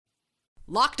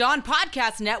Locked On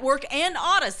Podcast Network and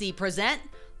Odyssey present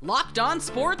Locked On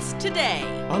Sports Today.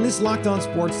 On this Locked On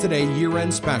Sports Today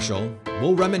year-end special,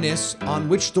 we'll reminisce on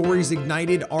which stories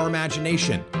ignited our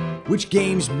imagination, which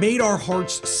games made our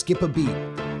hearts skip a beat,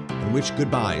 and which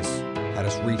goodbyes had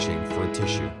us reaching for a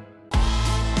tissue.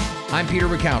 I'm Peter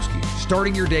Bukowski,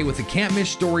 starting your day with the can't-miss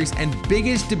stories and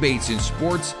biggest debates in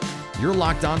sports. You're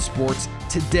Locked On Sports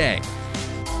Today.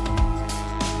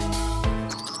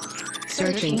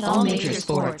 Searching all major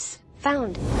sports.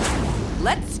 Found.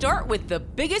 Let's start with the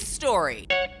biggest story.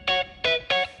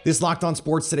 This Locked On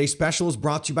Sports Today special is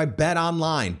brought to you by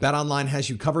BetOnline. BetOnline has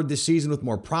you covered this season with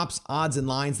more props, odds, and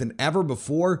lines than ever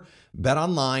before.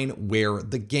 BetOnline, where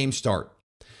the games start.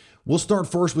 We'll start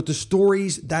first with the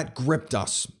stories that gripped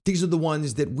us. These are the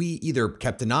ones that we either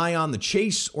kept an eye on, the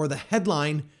chase, or the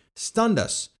headline stunned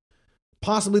us.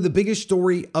 Possibly the biggest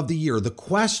story of the year, the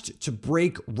quest to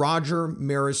break Roger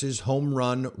Maris's home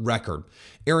run record.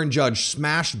 Aaron Judge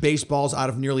smashed baseballs out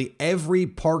of nearly every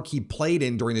park he played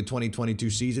in during the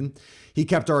 2022 season. He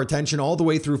kept our attention all the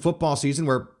way through football season,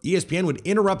 where ESPN would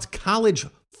interrupt college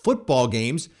football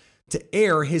games to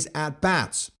air his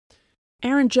at-bats.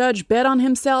 Aaron Judge bet on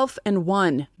himself and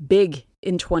won big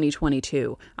in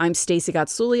 2022. I'm Stacey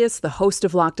Gotsoulias, the host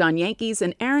of Locked On Yankees,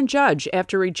 and Aaron Judge,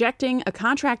 after rejecting a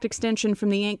contract extension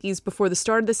from the Yankees before the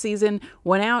start of the season,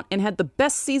 went out and had the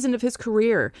best season of his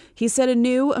career. He set a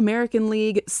new American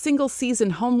League single-season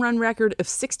home run record of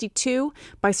 62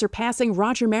 by surpassing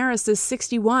Roger Maris's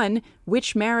 61,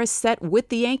 which Maris set with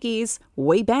the Yankees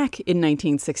way back in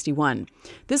 1961.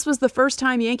 This was the first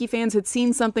time Yankee fans had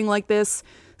seen something like this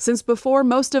since before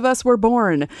most of us were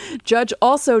born. Judge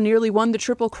also nearly won the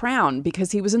Triple Crown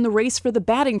because he was in the race for the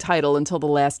batting title until the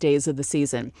last days of the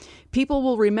season. People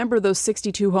will remember those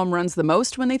 62 home runs the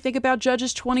most when they think about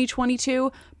Judge's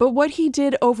 2022, but what he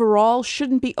did overall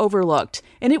shouldn't be overlooked,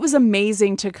 and it was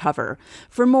amazing to cover.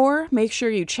 For more, make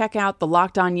sure you check out the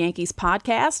Locked On Yankees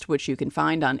podcast, which you can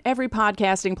find on every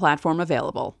podcasting platform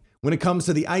available. When it comes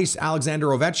to the ice, Alexander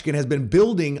Ovechkin has been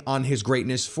building on his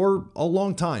greatness for a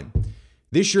long time.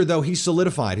 This year, though, he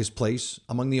solidified his place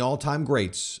among the all-time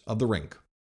greats of the rink.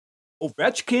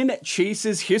 Ovechkin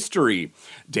chases history.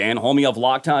 Dan Holme of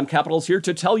Locked On Capitals here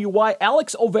to tell you why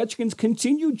Alex Ovechkin's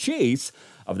continued chase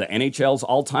of the NHL's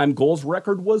all-time goals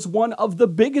record was one of the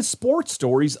biggest sports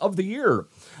stories of the year.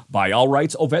 By all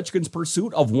rights, Ovechkin's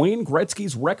pursuit of Wayne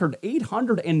Gretzky's record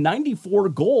 894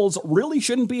 goals really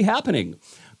shouldn't be happening.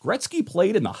 Gretzky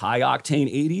played in the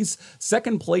high-octane 80s.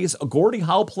 Second place, Gordie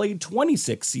Howe played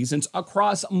 26 seasons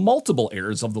across multiple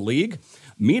eras of the league.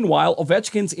 Meanwhile,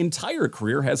 Ovechkin's entire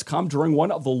career has come during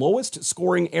one of the lowest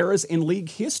scoring eras in league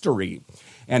history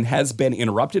and has been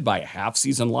interrupted by a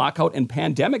half-season lockout and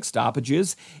pandemic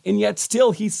stoppages, and yet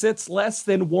still he sits less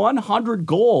than 100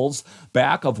 goals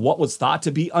back of what was thought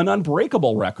to be an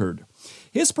unbreakable record.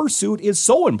 His pursuit is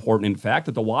so important, in fact,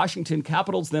 that the Washington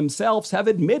Capitals themselves have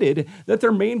admitted that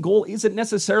their main goal isn't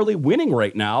necessarily winning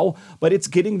right now, but it's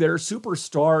getting their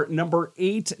superstar number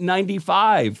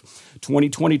 895.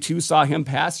 2022 saw him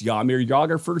pass Jaromir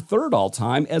Jagr for third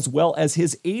all-time, as well as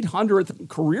his 800th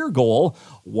career goal,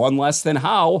 one less than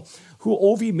Howe, who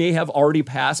Ovi may have already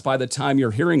passed by the time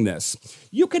you're hearing this.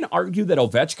 You can argue that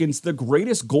Ovechkin's the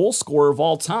greatest goal scorer of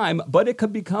all time, but it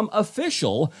could become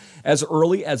official as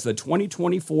early as the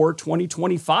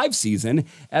 2024-2025 season,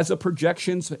 as the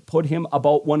projections put him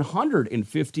about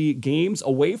 150 games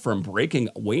away from breaking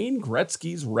Wayne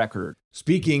Gretzky's record.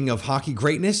 Speaking of hockey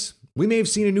greatness, we may have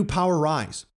seen a new power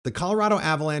rise. The Colorado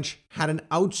Avalanche had an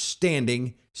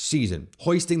outstanding season.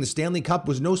 Hoisting the Stanley Cup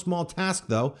was no small task,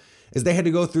 though, as they had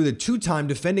to go through the two-time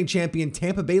defending champion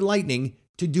Tampa Bay Lightning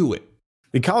to do it.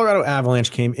 The Colorado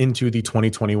Avalanche came into the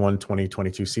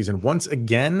 2021-2022 season once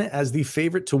again as the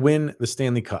favorite to win the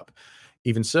Stanley Cup.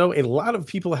 Even so, a lot of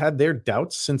people had their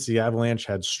doubts since the Avalanche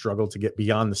had struggled to get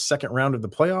beyond the second round of the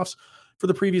playoffs for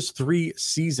the previous 3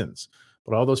 seasons.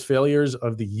 But all those failures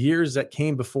of the years that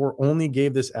came before only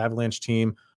gave this Avalanche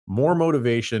team more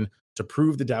motivation to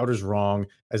prove the doubters wrong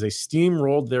as they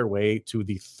steamrolled their way to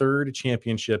the 3rd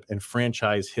championship in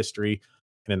franchise history,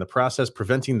 and in the process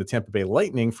preventing the Tampa Bay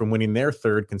Lightning from winning their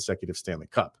 3rd consecutive Stanley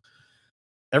Cup.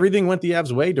 Everything went the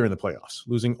Avs' way during the playoffs,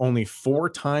 losing only 4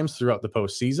 times throughout the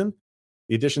postseason.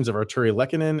 The additions of Arturi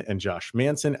Lehkonen and Josh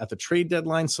Manson at the trade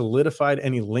deadline solidified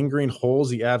any lingering holes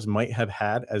the Avs might have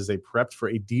had as they prepped for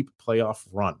a deep playoff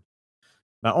run.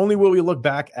 Not only will we look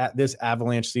back at this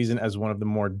Avalanche season as one of the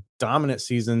more dominant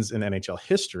seasons in NHL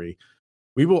history,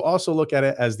 we will also look at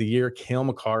it as the year Cale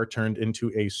Makar turned into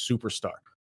a superstar.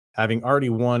 Having already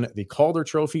won the Calder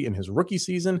Trophy in his rookie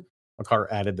season, Makar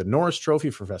added the Norris Trophy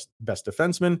for best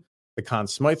defenseman, the Conn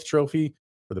Smythe Trophy,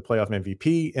 for the playoff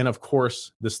MVP, and of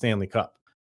course, the Stanley Cup.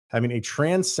 Having a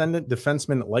transcendent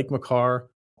defenseman like Makar,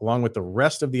 along with the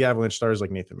rest of the Avalanche stars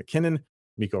like Nathan MacKinnon,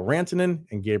 Mikko Rantanen,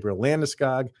 and Gabriel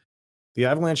Landeskog, the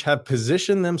Avalanche have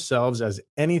positioned themselves as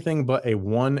anything but a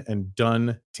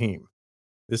one-and-done team.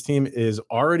 This team is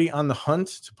already on the hunt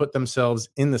to put themselves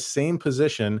in the same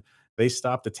position they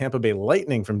stopped the Tampa Bay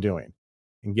Lightning from doing,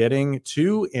 and getting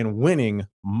to and winning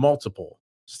multiple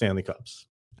Stanley Cups.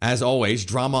 As always,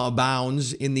 drama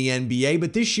abounds in the NBA,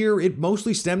 but this year it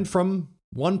mostly stemmed from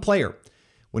one player.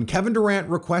 When Kevin Durant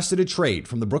requested a trade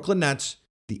from the Brooklyn Nets,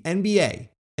 the NBA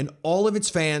and all of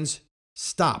its fans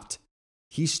stopped.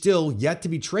 He's still yet to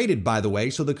be traded, by the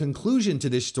way, so the conclusion to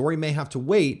this story may have to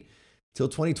wait till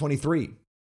 2023.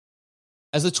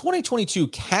 As the 2022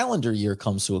 calendar year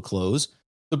comes to a close,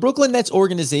 the Brooklyn Nets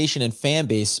organization and fan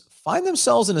base find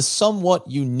themselves in a somewhat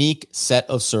unique set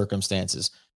of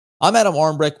circumstances. I'm Adam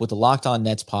Armbrecht with the Locked On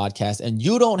Nets podcast, and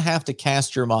you don't have to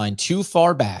cast your mind too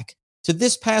far back to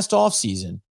this past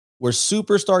offseason where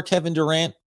superstar Kevin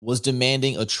Durant was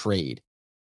demanding a trade.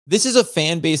 This is a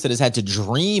fan base that has had to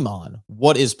dream on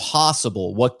what is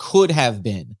possible, what could have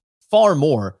been, far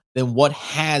more than what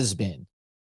has been.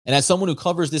 And as someone who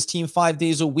covers this team 5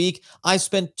 days a week, I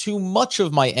spent too much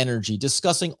of my energy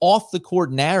discussing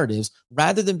off-the-court narratives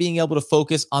rather than being able to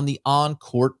focus on the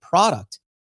on-court product.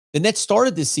 The Nets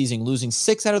started this season losing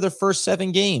 6 out of their first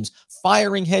 7 games,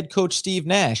 firing head coach Steve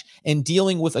Nash, and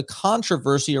dealing with a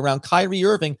controversy around Kyrie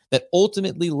Irving that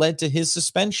ultimately led to his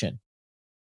suspension.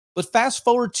 But fast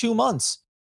forward 2 months,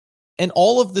 and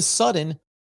all of the sudden,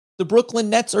 the Brooklyn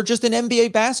Nets are just an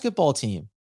NBA basketball team.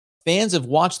 Fans have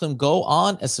watched them go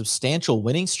on a substantial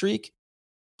winning streak,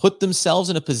 put themselves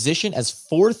in a position as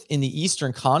 4th in the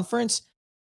Eastern Conference,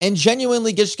 and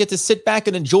genuinely just get to sit back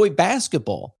and enjoy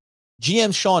basketball.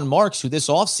 GM Sean Marks, who this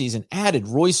offseason added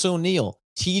Royce O'Neal,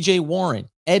 TJ Warren,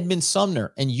 Edmund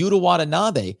Sumner, and Yuta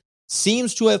Watanabe,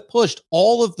 seems to have pushed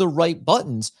all of the right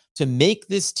buttons to make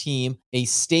this team a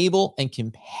stable and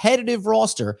competitive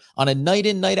roster on a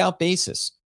night-in, night-out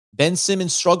basis. Ben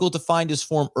Simmons struggled to find his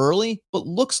form early, but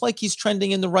looks like he's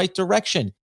trending in the right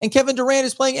direction. And Kevin Durant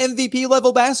is playing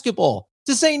MVP-level basketball,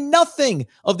 to say nothing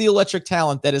of the electric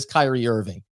talent that is Kyrie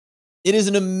Irving. It is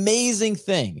an amazing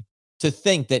thing to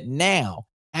think that now,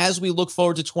 as we look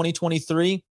forward to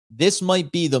 2023, this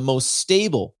might be the most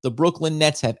stable the Brooklyn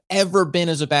Nets have ever been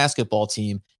as a basketball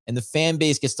team, and the fan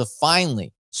base gets to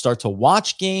finally start to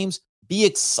watch games, be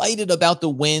excited about the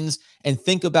wins, and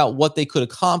think about what they could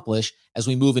accomplish as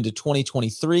we move into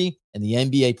 2023 and the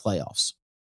NBA playoffs.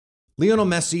 Lionel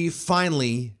Messi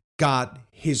finally got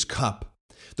his cup.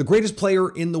 The greatest player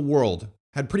in the world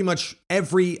had pretty much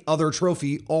every other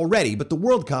trophy already, but the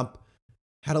World Cup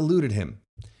had eluded him.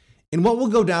 In what will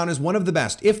go down as one of the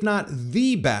best, if not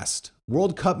the best,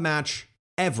 World Cup match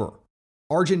ever,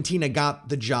 Argentina got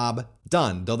the job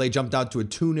done. Though they jumped out to a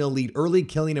 2-0 lead early,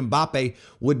 Kylian Mbappe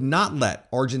would not let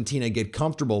Argentina get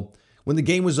comfortable. When the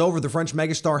game was over, the French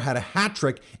megastar had a hat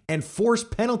trick and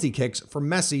forced penalty kicks for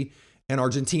Messi and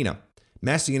Argentina.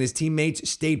 Messi and his teammates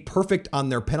stayed perfect on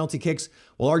their penalty kicks,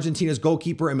 while Argentina's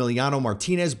goalkeeper Emiliano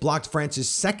Martinez blocked France's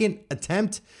second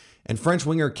attempt, and French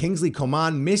winger Kingsley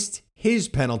Coman missed his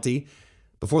penalty.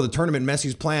 Before the tournament,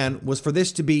 Messi's plan was for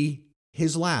this to be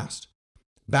his last.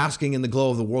 Basking in the glow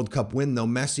of the World Cup win, though,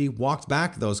 Messi walked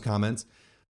back those comments.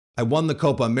 I won the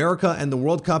Copa America and the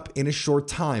World Cup in a short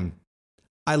time.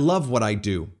 I love what I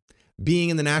do, being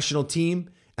in the national team,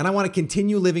 and I want to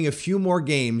continue living a few more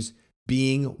games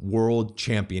being world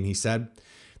champion, he said.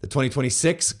 The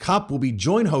 2026 Cup will be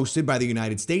joint hosted by the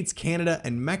United States, Canada,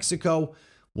 and Mexico.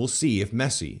 We'll see if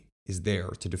Messi is there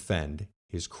to defend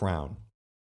his crown.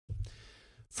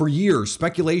 For years,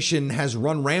 speculation has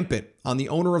run rampant on the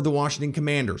owner of the Washington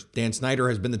Commanders. Dan Snyder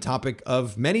has been the topic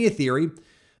of many a theory,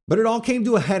 but it all came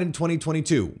to a head in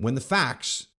 2022 when the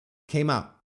facts came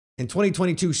out. And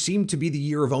 2022 seemed to be the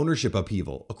year of ownership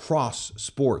upheaval across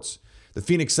sports. The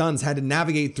Phoenix Suns had to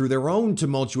navigate through their own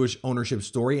tumultuous ownership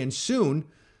story, and soon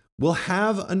we'll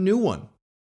have a new one.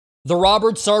 The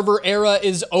Robert Sarver era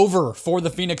is over for the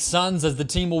Phoenix Suns, as the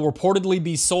team will reportedly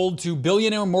be sold to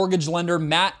billionaire mortgage lender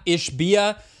Matt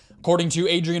Ishbia, according to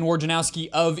Adrian Wojnarowski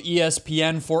of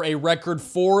ESPN, for a record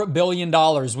 $4 billion.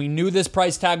 We knew this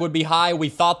price tag would be high. We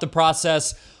thought the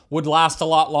process would last a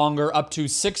lot longer. Up to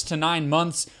 6 to 9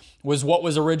 months was what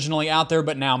was originally out there,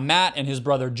 but now Matt and his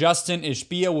brother Justin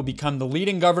Ishbia will become the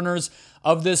leading governors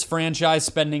of this franchise,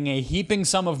 spending a heaping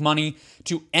sum of money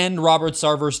to end Robert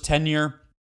Sarver's tenure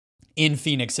in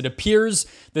Phoenix. It appears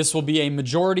this will be a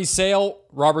majority sale.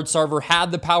 Robert Sarver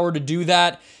had the power to do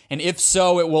that, and if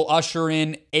so, it will usher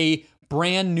in a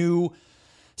brand new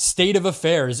state of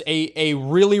affairs. A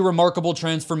really remarkable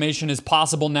transformation is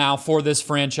possible now for this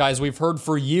franchise. We've heard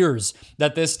for years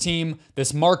that this team,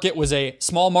 this market was a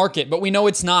small market, but we know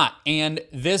it's not. And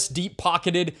this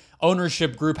deep-pocketed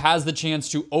ownership group has the chance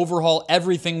to overhaul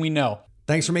everything we know.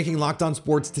 Thanks for making Locked On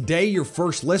Sports Today your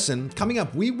first listen. Coming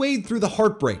up, we wade through the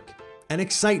heartbreak and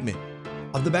excitement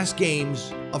of the best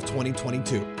games of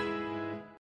 2022.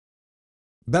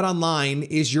 BetOnline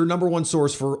is your number one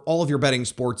source for all of your betting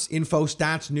sports info,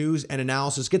 stats, news, and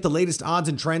analysis. Get the latest odds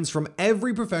and trends from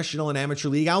every professional and amateur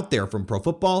league out there, from pro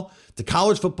football to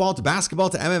college football to basketball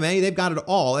to MMA. They've got it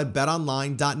all at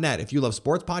betonline.net. If you love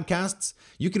sports podcasts,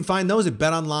 you can find those at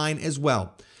BetOnline as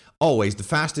well. Always the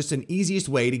fastest and easiest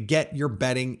way to get your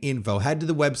betting info. Head to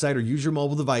the website or use your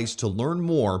mobile device to learn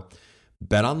more.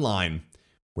 BetOnline,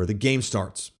 where the game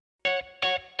starts.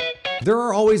 There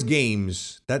are always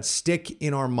games that stick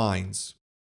in our minds.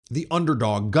 The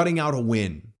underdog gutting out a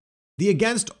win, the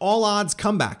against all odds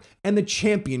comeback, and the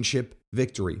championship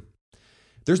victory.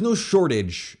 There's no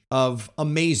shortage of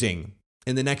amazing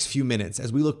in the next few minutes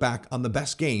as we look back on the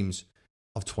best games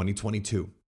of 2022.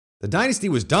 The dynasty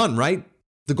was done, right?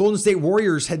 The Golden State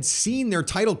Warriors had seen their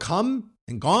title come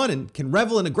and gone and can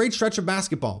revel in a great stretch of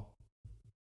basketball.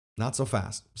 Not so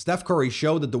fast. Steph Curry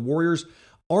showed that the Warriors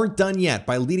aren't done yet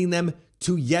by leading them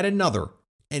to yet another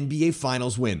NBA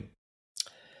Finals win.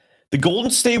 The Golden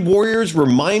State Warriors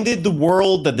reminded the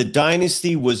world that the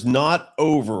dynasty was not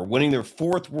over, winning their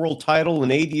fourth world title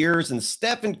in 8 years, and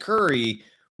Stephen Curry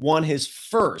won his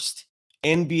first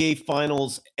NBA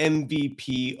Finals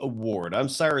MVP award. I'm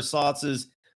Cyrus Saatsaz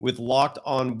with Locked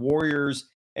On Warriors,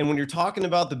 and when you're talking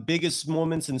about the biggest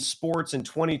moments in sports in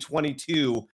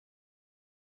 2022,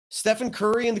 Stephen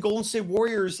Curry and the Golden State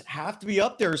Warriors have to be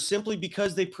up there simply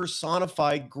because they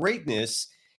personify greatness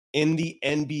in the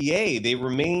NBA. They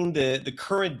remain the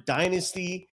current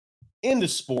dynasty in the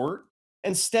sport.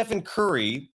 And Stephen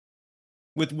Curry,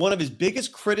 with one of his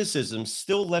biggest criticisms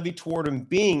still levied toward him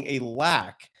being a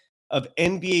lack of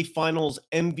NBA Finals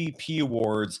MVP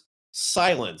awards,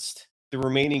 silenced the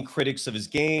remaining critics of his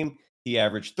game. He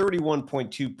averaged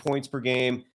 31.2 points per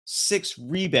game, 6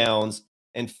 rebounds,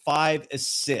 and 5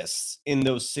 assists in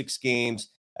those 6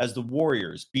 games as the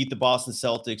Warriors beat the Boston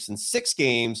Celtics in 6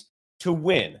 games to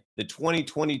win the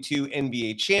 2022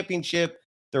 NBA championship,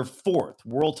 their 4th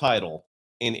world title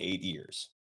in 8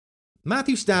 years.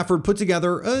 Matthew Stafford put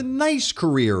together a nice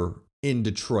career in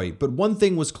Detroit, but one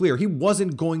thing was clear: he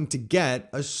wasn't going to get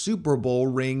a Super Bowl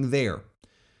ring there.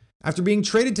 After being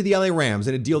traded to the LA Rams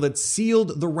in a deal that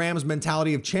sealed the Rams'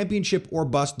 mentality of championship or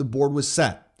bust, the board was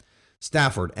set.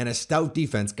 Stafford and a stout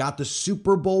defense got the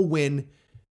Super Bowl win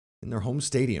in their home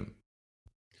stadium.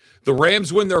 The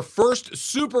Rams win their first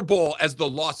Super Bowl as the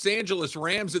Los Angeles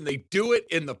Rams, and they do it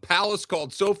in the palace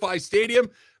called SoFi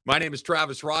Stadium. My name is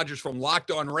Travis Rogers from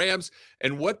Locked On Rams,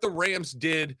 and what the Rams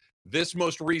did this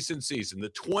most recent season, the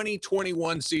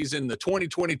 2021 season, the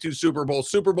 2022 Super Bowl,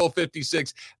 Super Bowl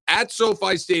 56 at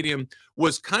SoFi Stadium,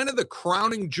 was kind of the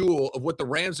crowning jewel of what the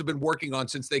Rams have been working on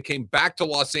since they came back to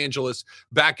Los Angeles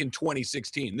back in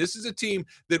 2016. This is a team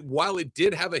that, while it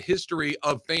did have a history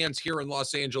of fans here in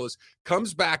Los Angeles,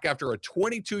 comes back after a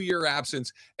 22-year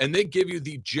absence, and they give you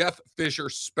the Jeff Fisher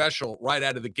special right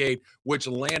out of the gate, which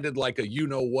landed like a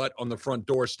you-know-what on the front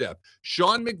doorstep.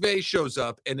 Sean McVay shows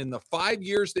up, and in the 5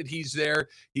 years that he's there,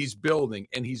 he's building,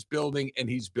 and he's building, and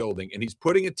he's building, and he's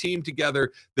putting a team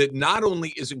together that not only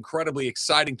is incredibly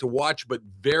exciting to watch, but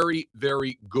very,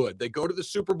 very good. They go to the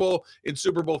Super Bowl in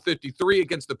Super Bowl 53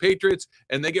 against the Patriots,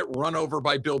 and they get run over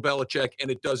by Bill Belichick,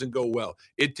 and it doesn't go well.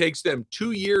 It takes them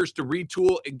 2 years to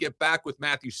retool and get back with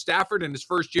Matthew Stafford in his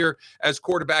first year as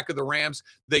quarterback of the Rams.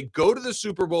 They go to the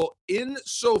Super Bowl in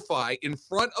SoFi in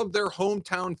front of their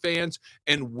hometown fans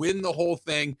and win the whole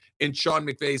thing in Sean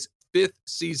McVay's 5th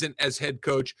season as head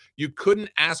coach. You couldn't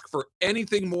ask for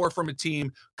anything more from a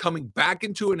team coming back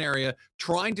into an area,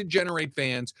 trying to generate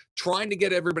fans, trying to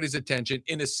get everybody's attention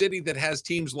in a city that has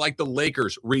teams like the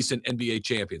Lakers, recent NBA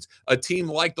champions, a team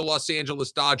like the Los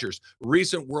Angeles Dodgers,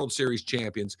 recent World Series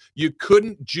champions. You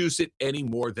couldn't juice it any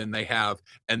more than they have,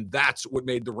 and that's what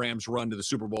made the Rams run to the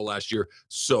Super Bowl last year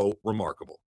so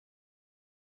remarkable.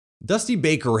 Dusty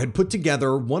Baker had put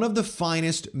together one of the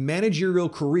finest managerial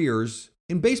careers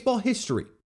in baseball history.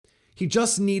 He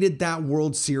just needed that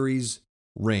World Series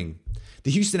ring.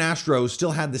 The Houston Astros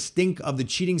still had the stink of the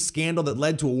cheating scandal that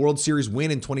led to a World Series win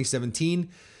in 2017.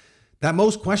 That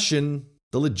most question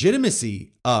the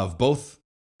legitimacy of both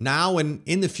now and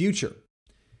in the future.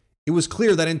 It was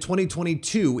clear that in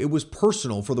 2022, it was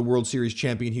personal for the World Series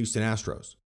champion Houston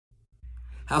Astros.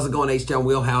 How's it going? H-Town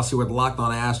Wheelhouse here with Locked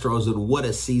On Astros, and what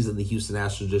a season the Houston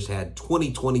Astros just had.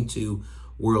 2022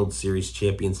 World Series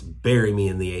champions. Bury me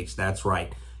in the H. That's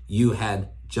right. You had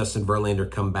Justin Verlander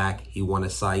come back. He won a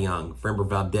Cy Young. Framber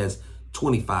Valdez,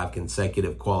 25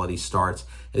 consecutive quality starts.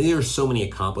 And there are so many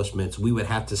accomplishments. We would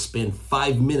have to spend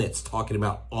 5 minutes talking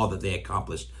about all that they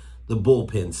accomplished. The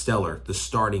bullpen, stellar. The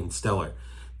starting, stellar.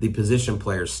 The position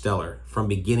players, stellar. From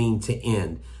beginning to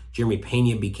end, Jeremy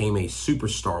Pena became a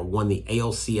superstar, won the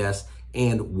ALCS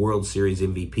and World Series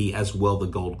MVP, as well the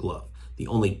Gold Glove. The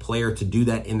only player to do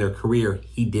that in their career,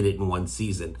 he did it in one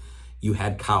season. You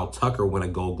had Kyle Tucker win a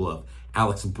Gold Glove.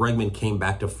 Alex Bregman came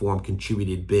back to form,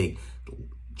 contributed big.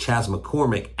 Chas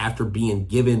McCormick, after being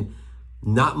given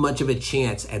not much of a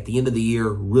chance at the end of the year,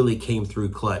 really came through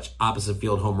clutch. Opposite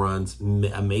field home runs,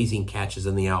 amazing catches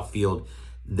in the outfield.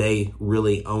 They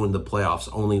really owned the playoffs,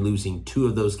 only losing 2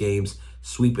 of those games,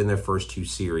 sweeping their first 2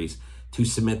 series to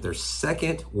cement their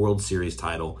second World Series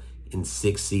title in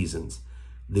 6 seasons.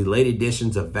 The late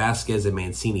additions of Vasquez and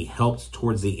Mancini helped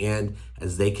towards the end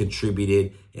as they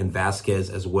contributed, and Vasquez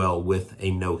as well with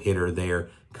a no-hitter there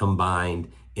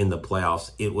combined in the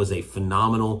playoffs. It was a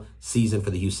phenomenal season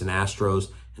for the Houston Astros,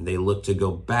 and they look to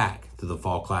go back to the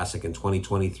Fall Classic in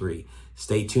 2023.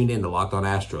 Stay tuned in to Locked On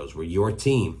Astros, where your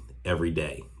team every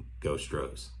day. Go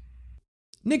Stros.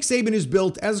 Nick Saban is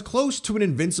built as close to an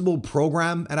invincible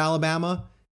program at Alabama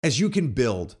as you can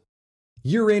build.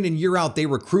 Year in and year out, they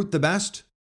recruit the best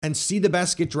and see the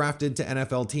best get drafted to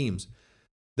NFL teams.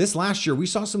 This last year, we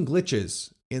saw some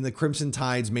glitches in the Crimson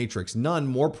Tide's matrix, none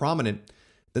more prominent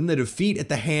than the defeat at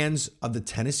the hands of the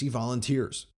Tennessee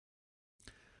Volunteers.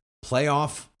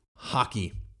 Playoff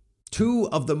hockey. 2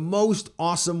 of the most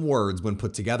awesome words when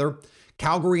put together.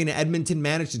 Calgary and Edmonton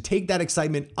managed to take that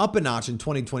excitement up a notch in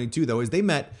 2022, though, as they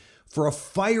met for a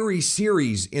fiery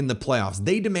series in the playoffs.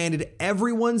 They demanded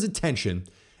everyone's attention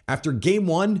after Game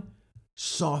 1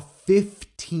 saw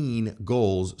 15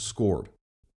 goals scored.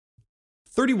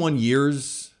 31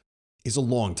 years is a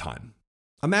long time.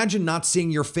 Imagine not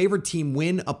seeing your favorite team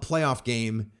win a playoff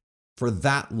game for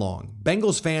that long.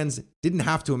 Bengals fans didn't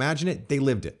have to imagine it, they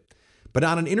lived it. But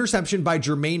on an interception by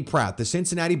Jermaine Pratt, the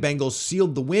Cincinnati Bengals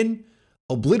sealed the win,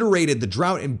 obliterated the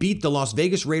drought, and beat the Las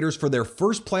Vegas Raiders for their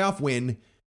first playoff win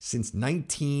since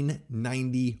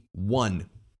 1991.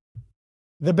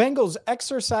 The Bengals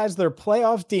exercised their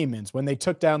playoff demons when they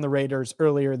took down the Raiders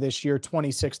earlier this year,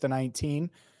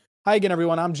 26-19. Hi again,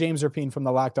 everyone. I'm James Rapien from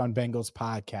the Locked On Bengals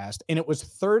podcast, and it was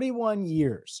 31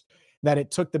 years that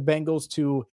it took the Bengals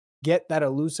to get that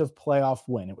elusive playoff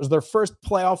win. It was their first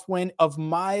playoff win of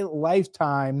my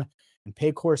lifetime, and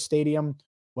Paycor Stadium,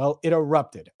 well, it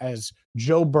erupted as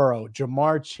Joe Burrow,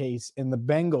 Ja'Marr Chase, and the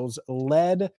Bengals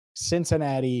led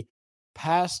Cincinnati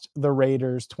past the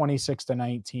Raiders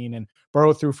 26-19, and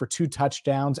Burrow threw for 2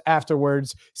 touchdowns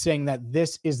afterwards, saying that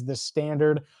this is the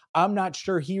standard. I'm not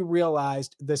sure he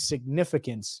realized the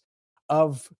significance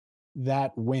of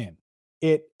that win.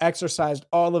 It exercised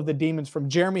all of the demons, from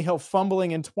Jeremy Hill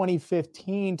fumbling in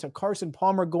 2015 to Carson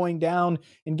Palmer going down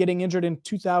and getting injured in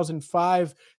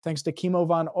 2005, thanks to Kimo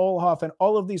von Oelhoff, and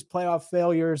all of these playoff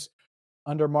failures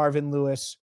under Marvin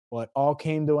Lewis. Well, it all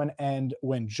came to an end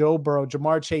when Joe Burrow,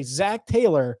 Ja'Marr Chase, Zach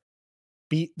Taylor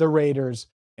beat the Raiders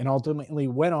and ultimately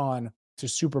went on to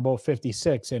Super Bowl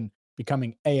 56 and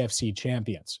becoming AFC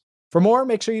champions. For more,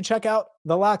 make sure you check out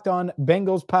the Locked On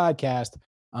Bengals podcast.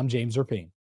 I'm James Rapien.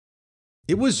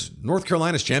 It was North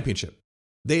Carolina's championship.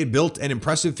 They had built an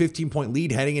impressive 15-point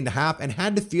lead heading into half and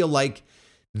had to feel like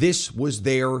this was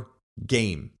their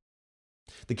game.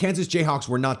 The Kansas Jayhawks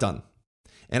were not done.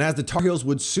 And as the Tar Heels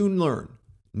would soon learn,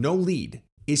 no lead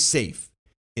is safe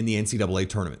in the NCAA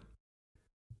tournament.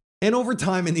 And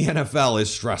overtime in the NFL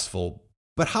is stressful,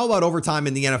 but how about overtime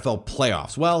in the NFL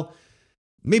playoffs? Well,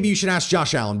 maybe you should ask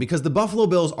Josh Allen, because the Buffalo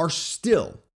Bills are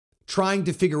still trying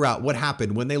to figure out what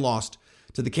happened when they lost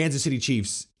to the Kansas City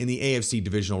Chiefs in the AFC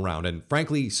divisional round, and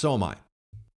frankly, so am I.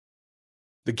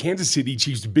 The Kansas City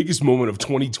Chiefs' biggest moment of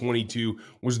 2022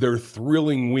 was their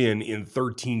thrilling win in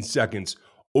 13 seconds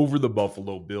over the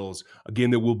Buffalo Bills. Again,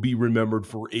 that will be remembered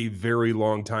for a very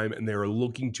long time, and they are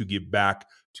looking to get back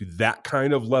to that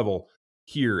kind of level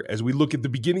here. As we look at the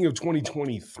beginning of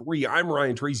 2023, I'm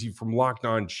Ryan Tracy from Locked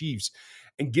On Chiefs,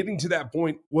 and getting to that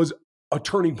point was a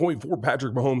turning point for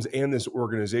Patrick Mahomes and this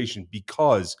organization,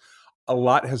 because a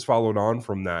lot has followed on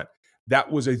from that.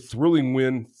 That was a thrilling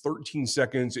win, 13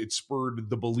 seconds. It spurred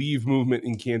the Believe movement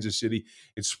in Kansas City.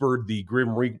 It spurred the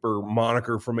Grim Reaper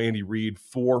moniker from Andy Reid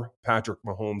for Patrick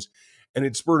Mahomes. And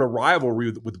it spurred a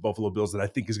rivalry with the Buffalo Bills that I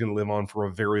think is going to live on for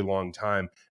a very long time.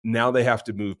 Now they have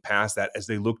to move past that as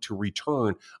they look to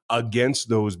return against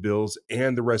those Bills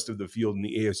and the rest of the field in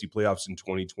the AFC playoffs in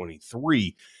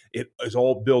 2023. It is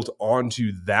all built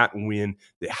onto that win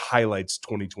that highlights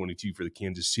 2022 for the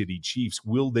Kansas City Chiefs.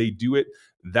 Will they do it?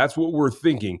 That's what we're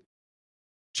thinking.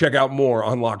 Check out more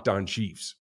on Locked On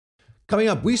Chiefs. Coming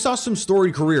up, we saw some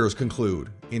storied careers conclude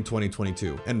in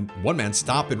 2022, and one man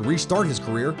stop and restart his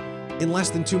career in less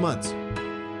than 2 months.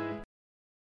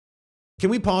 Can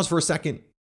we pause for a second?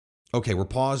 Okay, we're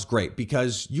paused. Great,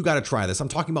 because you got to try this. I'm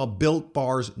talking about Built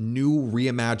Bar's new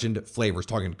reimagined flavors.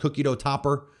 Talking cookie dough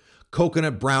topper,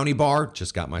 coconut brownie bar.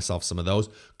 Just got myself some of those.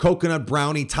 Coconut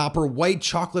brownie topper, white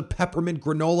chocolate peppermint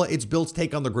granola. It's Built's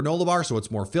take on the granola bar, so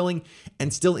it's more filling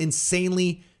and still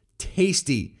insanely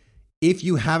tasty. If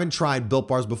you haven't tried Built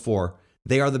Bars before,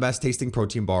 they are the best tasting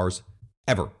protein bars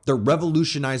ever. They're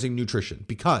revolutionizing nutrition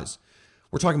because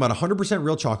we're talking about 100%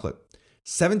 real chocolate,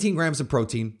 17 grams of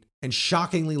protein, and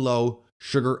shockingly low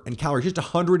sugar and calories, just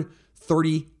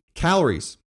 130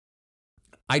 calories.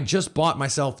 I just bought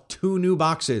myself 2 new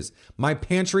boxes. My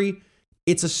pantry,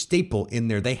 it's a staple in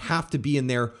there. They have to be in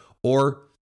there, or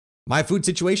my food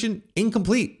situation,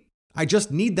 incomplete. I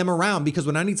just need them around because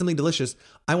when I need something delicious,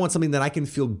 I want something that I can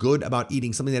feel good about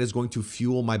eating, something that is going to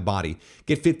fuel my body.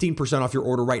 Get 15% off your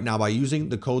order right now by using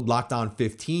the code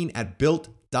LOCKEDON15 at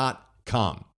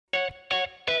Built.com.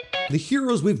 The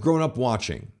heroes we've grown up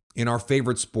watching in our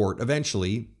favorite sport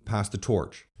eventually pass the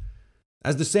torch.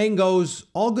 As the saying goes,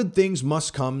 all good things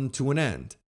must come to an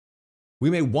end. We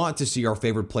may want to see our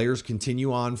favorite players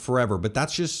continue on forever, but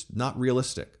that's just not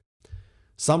realistic.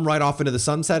 Some ride off into the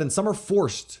sunset and some are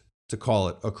forced to call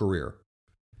it a career.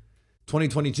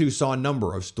 2022 saw a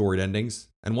number of storied endings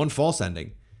and one false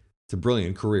ending to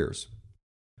brilliant careers.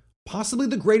 Possibly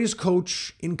the greatest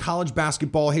coach in college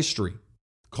basketball history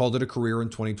called it a career in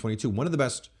 2022. One of the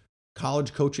best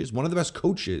college coaches, one of the best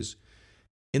coaches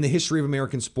in the history of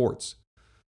American sports.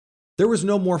 There was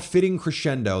no more fitting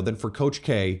crescendo than for Coach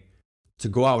K to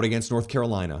go out against North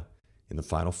Carolina in the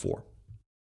Final Four.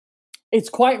 It's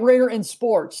quite rare in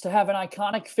sports to have an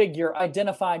iconic figure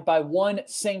identified by one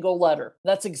single letter.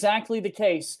 That's exactly the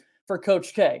case for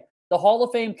Coach K, the Hall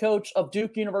of Fame coach of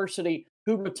Duke University,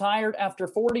 who retired after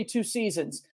 42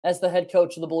 seasons as the head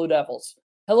coach of the Blue Devils.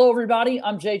 Hello, everybody.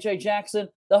 I'm JJ Jackson,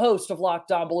 the host of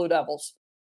Locked On Blue Devils.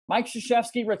 Mike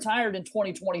Krzyzewski retired in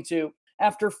 2022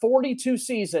 after 42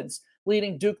 seasons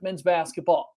leading Duke men's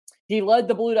basketball. He led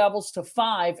the Blue Devils to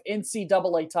 5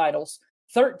 NCAA titles,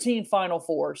 13 Final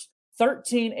Fours,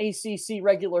 13 ACC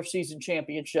regular season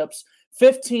championships,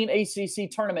 15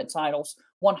 ACC tournament titles,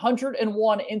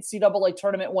 101 NCAA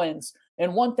tournament wins,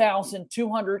 and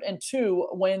 1,202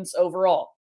 wins overall.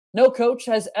 No coach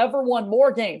has ever won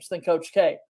more games than Coach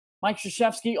K. Mike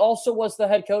Krzyzewski also was the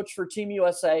head coach for Team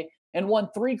USA and won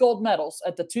 3 gold medals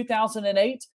at the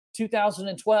 2008,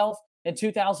 2012, and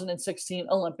 2016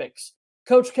 Olympics.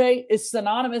 Coach K is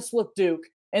synonymous with Duke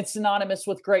and synonymous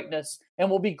with greatness and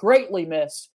will be greatly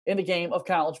missed in the game of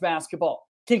college basketball.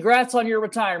 Congrats on your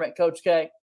retirement, Coach K.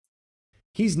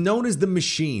 He's known as the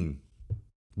Machine.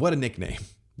 What a nickname.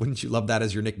 Wouldn't you love that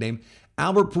as your nickname?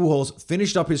 Albert Pujols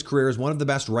finished up his career as one of the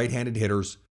best right-handed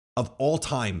hitters of all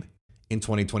time in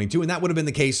 2022, and that would have been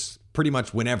the case pretty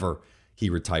much whenever he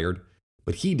retired.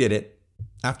 But he did it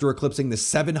after eclipsing the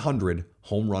 700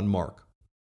 home run mark.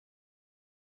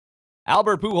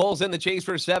 Albert Pujols in the chase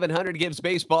for 700 gives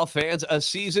baseball fans a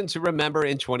season to remember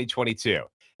in 2022.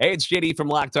 Hey, it's JD from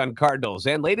Locked On Cardinals.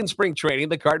 And late in spring training,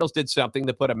 the Cardinals did something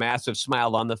to put a massive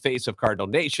smile on the face of Cardinal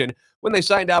Nation when they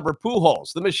signed Albert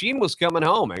Pujols. The machine was coming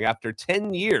home after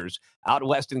 10 years out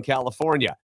west in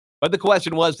California. But the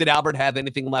question was, did Albert have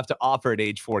anything left to offer at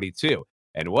age 42?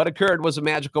 And what occurred was a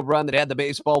magical run that had the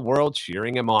baseball world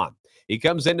cheering him on. He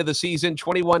comes into the season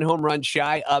 21 home runs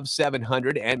shy of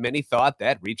 700, and many thought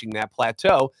that reaching that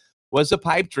plateau was a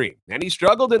pipe dream. And he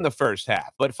struggled in the first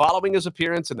half, but following his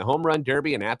appearance in the Home Run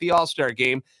Derby and at the All-Star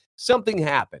Game, something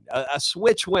happened. A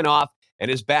switch went off,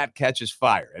 and his bat catches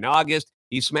fire. In August,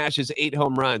 he smashes 8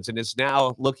 home runs and is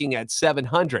now looking at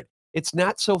 700. It's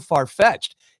not so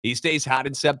far-fetched. He stays hot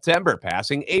in September,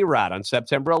 passing A-Rod on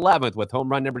September 11th with home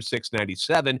run number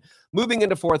 697, moving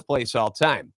into 4th place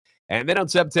all-time. And then on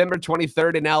September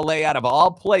 23rd in LA, out of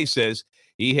all places,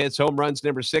 he hits home runs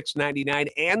number 699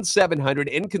 and 700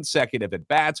 in consecutive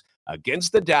at-bats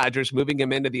against the Dodgers, moving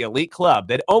him into the elite club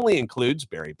that only includes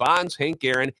Barry Bonds, Hank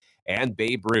Aaron, and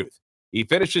Babe Ruth. He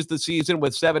finishes the season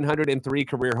with 703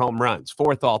 career home runs,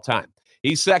 4th all-time.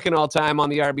 He's 2nd all-time on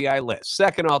the RBI list,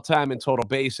 2nd all-time in total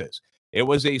bases. It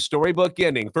was a storybook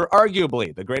ending for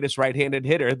arguably the greatest right-handed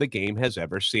hitter the game has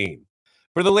ever seen.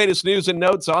 For the latest news and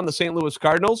notes on the St. Louis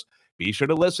Cardinals, Be sure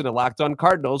to listen to Locked On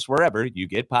Cardinals wherever you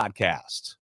get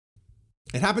podcasts.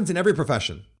 It happens in every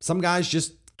profession. Some guys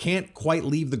just can't quite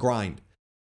leave the grind.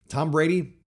 Tom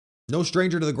Brady, no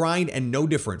stranger to the grind and no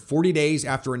different. 40 days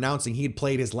after announcing he had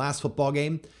played his last football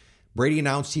game, Brady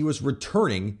announced he was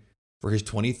returning for his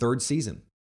 23rd season.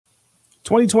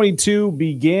 2022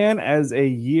 began as a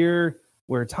year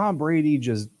where Tom Brady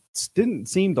just didn't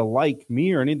seem to like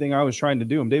me or anything I was trying to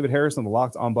do. I'm David Harrison, the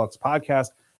Locked On Bucs podcast,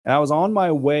 and I was on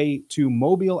my way to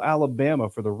Mobile, Alabama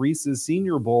for the Reese's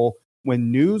Senior Bowl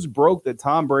when news broke that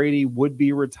Tom Brady would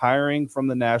be retiring from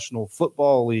the National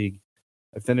Football League.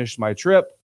 I finished my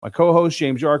trip. My co-host,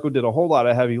 James Yarko, did a whole lot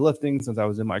of heavy lifting since I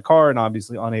was in my car and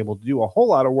obviously unable to do a whole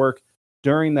lot of work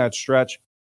during that stretch.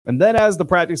 And then as the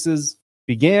practices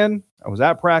began, I was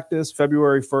at practice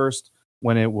February 1st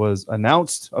when it was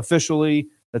announced officially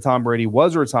that Tom Brady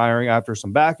was retiring after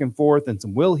some back and forth and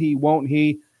some will he, won't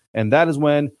he. And that is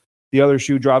when the other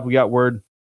shoe dropped. We got word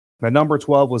that number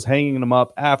 12 was hanging him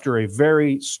up after a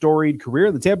very storied career.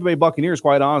 The Tampa Bay Buccaneers,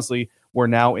 quite honestly, were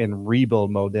now in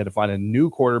rebuild mode. They had to find a new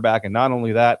quarterback, and not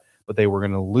only that, but they were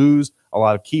going to lose a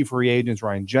lot of key free agents.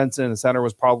 Ryan Jensen, the center,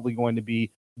 was probably going to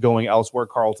be going elsewhere.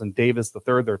 Carlton Davis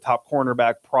III, their top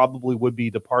cornerback, probably would be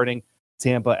departing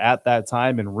Tampa at that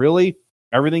time. And really,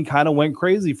 everything kind of went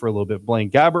crazy for a little bit.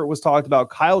 Blaine Gabbert was talked about.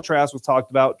 Kyle Trask was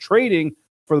talked about trading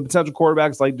for the potential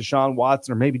quarterbacks like Deshaun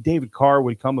Watson or maybe David Carr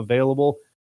would come available.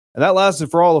 And that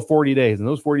lasted for all of 40 days. And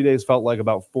those 40 days felt like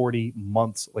about 40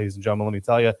 months, ladies and gentlemen, let me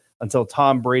tell you, until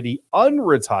Tom Brady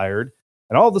unretired.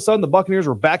 And all of a sudden, the Buccaneers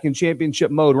were back in championship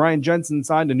mode. Ryan Jensen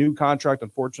signed a new contract,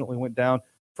 unfortunately went down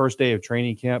first day of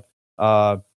training camp.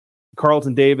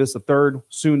 Carlton Davis, III,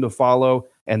 soon to follow.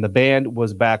 And the band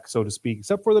was back, so to speak,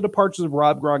 except for the departures of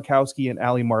Rob Gronkowski and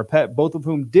Ali Marpet, both of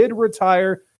whom did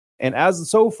retire. And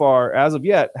as of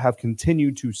yet, have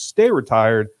continued to stay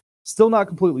retired. Still not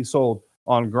completely sold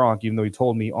on Gronk, even though he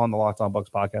told me on the Locked On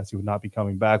Bucs podcast he would not be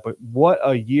coming back. But what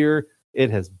a year it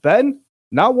has been.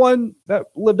 Not one that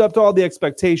lived up to all the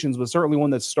expectations, but certainly one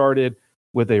that started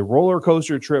with a roller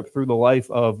coaster trip through the life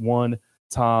of one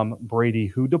Tom Brady,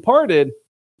 who departed,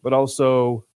 but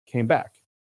also came back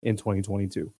in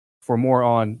 2022. For more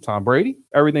on Tom Brady,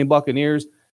 everything Buccaneers,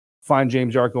 find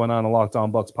James Yarko and on the Locked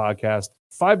On Bucs podcast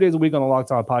 5 days a week on the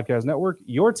Locked On Podcast Network,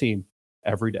 your team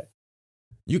every day.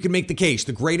 You can make the case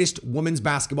the greatest women's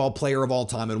basketball player of all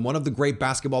time and one of the great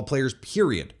basketball players,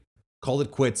 period, called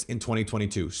it quits in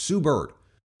 2022. Sue Bird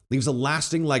leaves a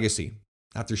lasting legacy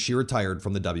after she retired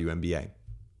from the WNBA.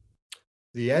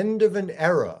 The end of an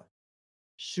era.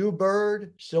 Sue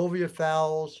Bird, Sylvia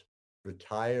Fowles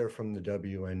retire from the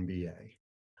WNBA.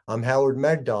 I'm Howard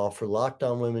Megdal for Locked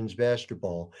On Women's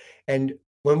Basketball. And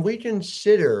when we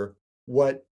consider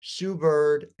what Sue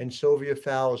Bird and Sylvia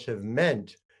Fowles have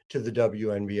meant to the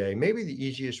WNBA, maybe the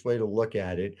easiest way to look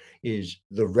at it is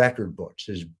the record books,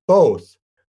 as both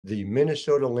the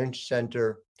Minnesota Lynch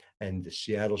Center and the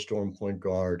Seattle Storm point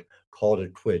guard called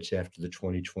it quits after the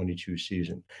 2022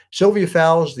 season. Sylvia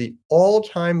Fowles, the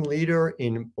all-time leader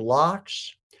in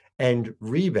blocks and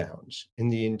rebounds in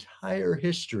the entire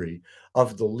history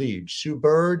of the league. Sue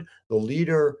Bird, the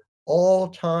leader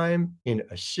all-time in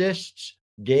assists,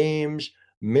 games,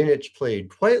 minutes played,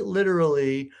 quite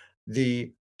literally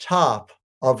the top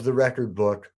of the record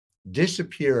book,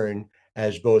 disappearing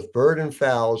as both Bird and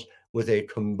Fowles, with a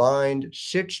combined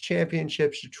 6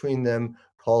 championships between them,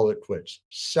 call it quits.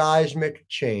 Seismic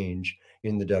change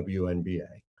in the WNBA.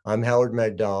 I'm Howard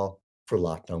Megdal for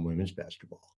Locked On Women's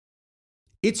Basketball.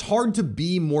 It's hard to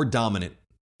be more dominant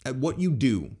at what you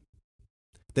do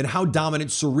than how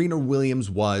dominant Serena Williams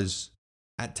was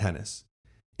at tennis.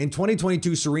 In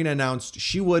 2022, Serena announced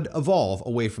she would evolve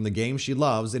away from the game she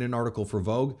loves in an article for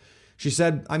Vogue. She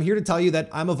said, "I'm here to tell you that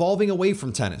I'm evolving away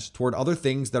from tennis toward other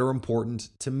things that are important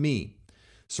to me."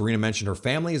 Serena mentioned her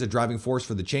family as a driving force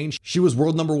for the change. She was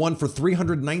world number 1 for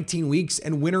 319 weeks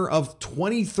and winner of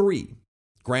 23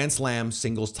 Grand Slam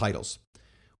singles titles.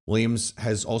 Williams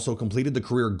has also completed the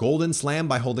career Golden Slam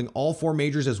by holding all 4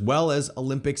 majors as well as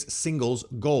Olympics singles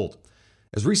gold.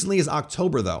 As recently as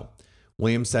October, though,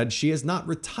 Williams said she has not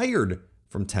retired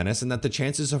from tennis and that the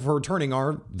chances of her returning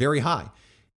are very high.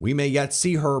 We may yet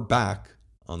see her back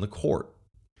on the court.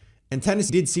 And tennis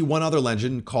did see one other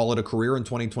legend call it a career in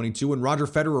 2022 when Roger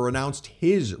Federer announced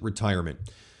his retirement.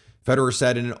 Federer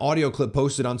said in an audio clip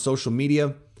posted on social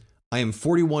media, "I am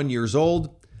 41 years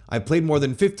old. I've played more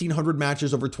than 1,500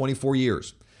 matches over 24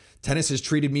 years. Tennis has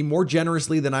treated me more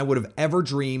generously than I would have ever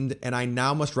dreamed, and I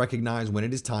now must recognize when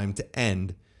it is time to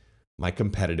end my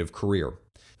competitive career."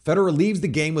 Federer leaves the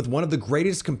game with one of the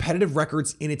greatest competitive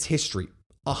records in its history,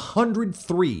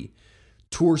 103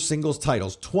 tour singles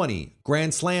titles, 20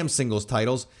 Grand Slam singles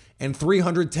titles, and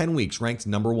 310 weeks ranked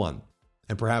number 1.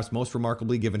 And perhaps most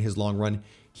remarkably, given his long run,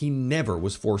 he never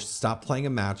was forced to stop playing a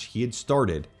match he had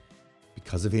started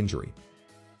because of injury.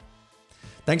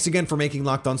 Thanks again for making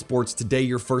Locked On Sports today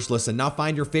your first listen. Now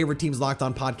find your favorite team's Locked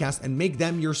On podcast and make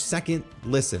them your second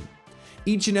listen.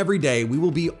 Each and every day, we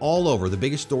will be all over the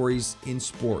biggest stories in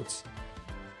sports.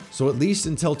 So at least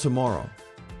until tomorrow,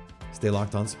 stay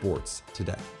Locked On Sports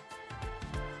today.